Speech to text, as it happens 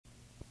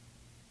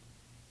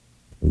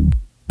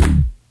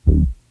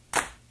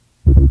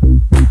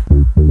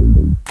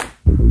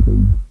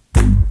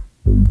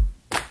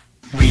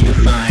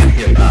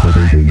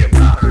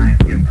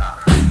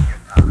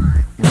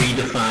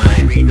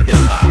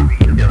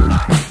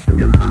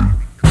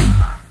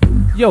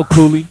Yo,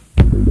 Coolie,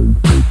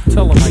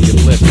 tell them how you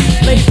live.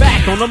 Lay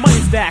back on the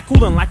money stack,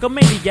 coolin' like a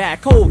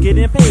maniac. Cold,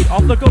 getting paid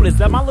off the gold. Is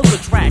that my little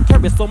track?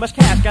 Carry so much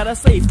cash, got a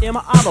safe in my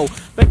auto.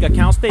 Bank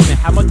account statement,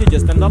 how much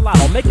digits in the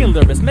lotto. Making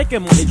lyrics,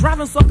 making money,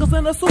 driving suckers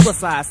in a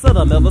suicide. Said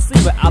I'll never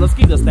see without a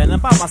skeeter standing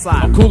by my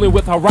side. I'm coolin'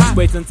 with her rock,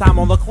 wasting time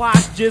on the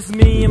clock. Just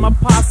me and my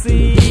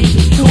posse,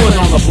 Coolin'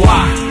 on the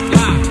block.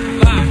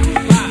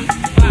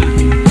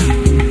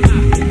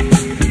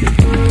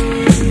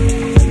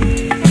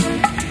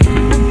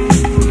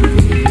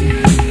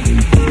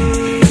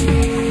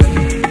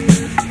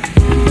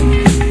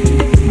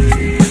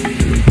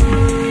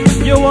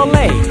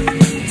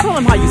 Tell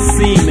him how you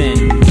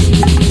seemin'. I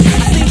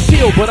seem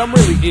chill, but I'm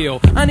really ill.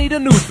 I need a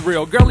new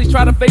thrill. Girlies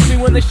try to face me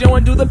when they show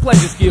and do the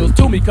pleasure skills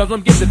to me, cause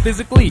I'm gifted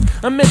physically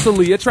and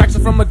mentally.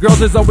 Attraction from the girls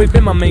has always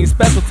been my main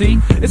specialty.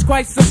 It's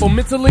quite simple.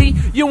 Mentally,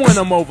 you win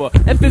them over,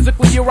 and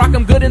physically you rock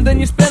them good and then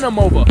you spin them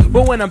over.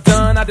 But when I'm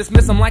done, I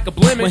dismiss them like a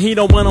blemish. When he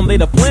don't win them, they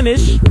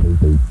deplenish.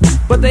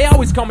 But they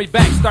always call me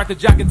back, start the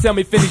jock and tell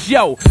me finish.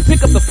 Yo,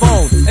 pick up the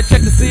phone and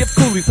check to see if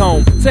Coolie's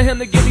home. Tell him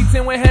to give me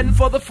 10, we're heading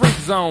for the freak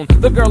zone.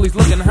 The girlie's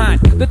looking hot,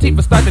 the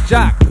teeper start to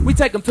jock. We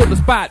take them to the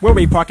spot where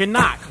we park and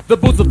knock. The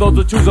boots of those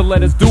who choose to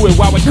let us do it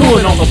while we're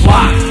Coolin' on the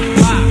block.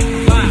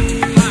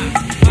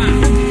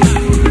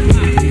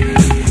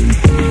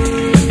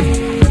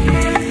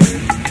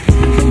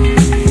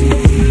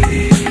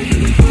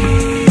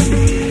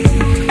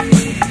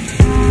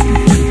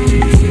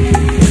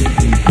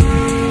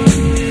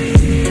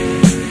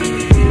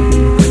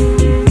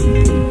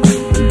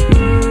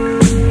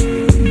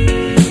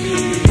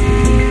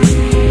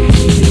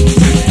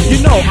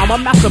 I'm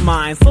a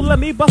mastermind, so let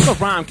me bust a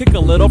rhyme, kick a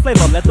little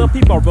flavor, let the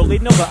people really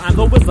know that I'm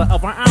the wizard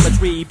of our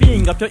geometry,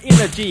 being up to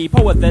energy,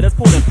 poet that is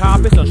pulling power,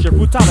 bitch, sheer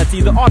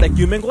brutality, the Arctic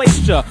human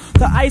glacier,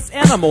 the ice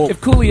animal.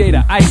 If Coolie ate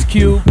an ice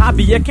cube, I'd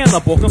be a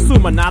cannibal,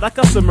 consumer, not a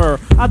customer.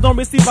 I don't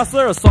receive my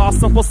service, all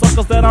simple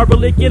suckers that are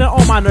really getting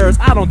on my nerves.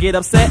 I don't get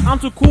upset, I'm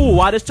too cool,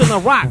 I just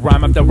chillin' rock,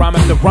 rhyme after rhyme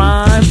after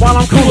rhyme, while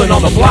I'm Coolin'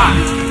 on the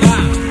block.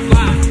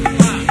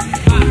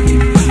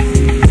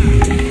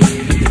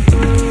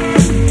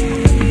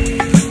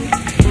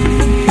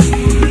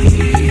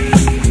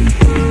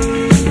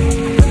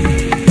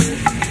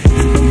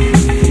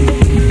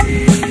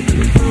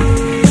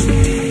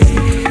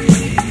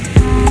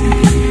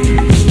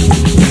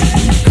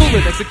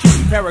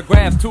 Executing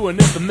paragraphs to an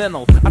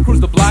instrumental. I cruise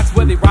the blocks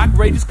where they rock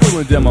Rage's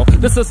Coolin' demo.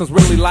 The system's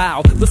really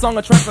loud, the song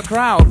attracts a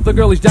crowd. The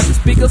girlies jack the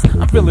speakers,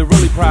 I'm feeling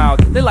really proud.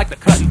 They like the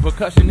cutting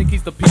percussion, it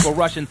keeps the people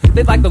rushing.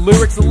 They like the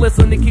lyrics to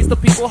listen, it keeps the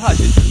people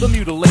hushing. The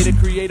mutilated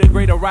creator,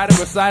 greater writer,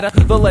 reciter.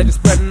 The legend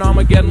spreading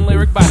Armageddon,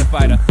 lyric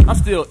fighter. I'm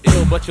still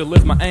ill, but you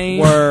lift my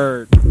aim.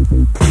 Word.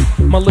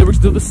 My lyrics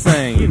do the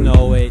same. You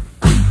know it.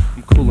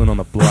 I'm Coolin' on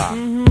the block.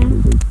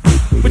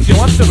 But yo,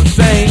 I'm still the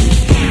same.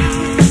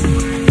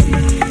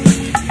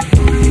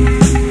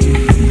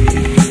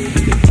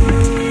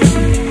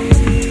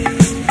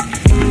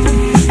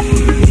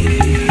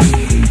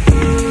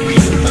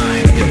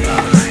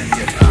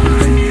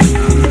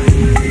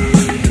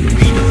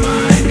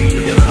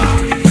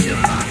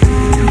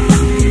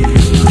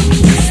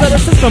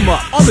 System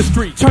up on the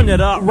street, turn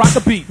it up, rock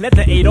the beat, let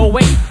the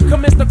 808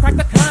 commence to crack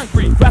the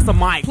concrete. Grab a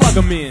mic, plug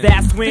them in.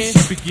 That's when the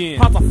shit begin.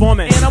 Pop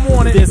performance, and I'm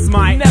on it. This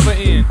might never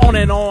end. On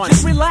and on,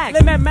 just relax.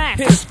 Let Madd Maxx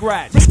hit a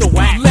scratch, hit the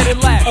whack, let it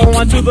laugh.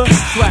 On to the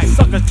track,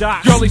 sucker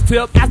jock. Girlies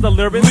tip, as the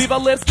lyrics leave our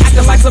lips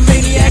acting like some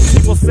maniacs.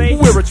 People say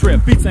we're a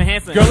trip, beats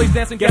enhancing. Girlies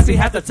dancing, guess he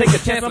had to take a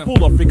chance and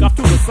pull a freak off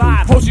to the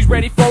side. Hope she's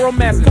ready for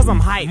romance, cause I'm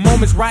hype.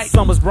 Moment's right,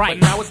 summer's bright,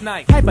 but now it's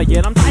night. Hyper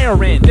yet I'm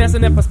tiring,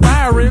 dancing and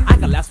perspiring. I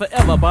can last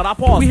forever, but I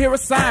pause. We hear a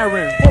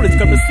siren. Police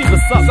come to see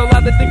what's up. So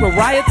loud they think we're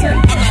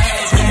rioting.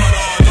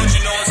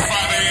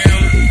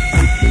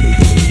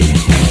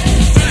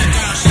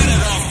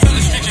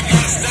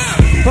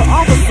 But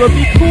officer,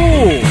 be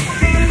cool.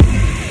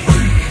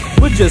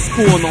 We're just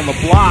Coolin' on the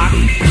block.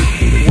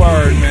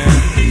 Word,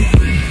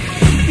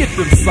 man. Get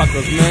them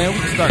suckers, man. We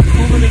can start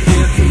cooling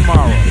again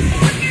tomorrow.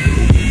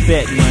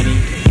 Bet money.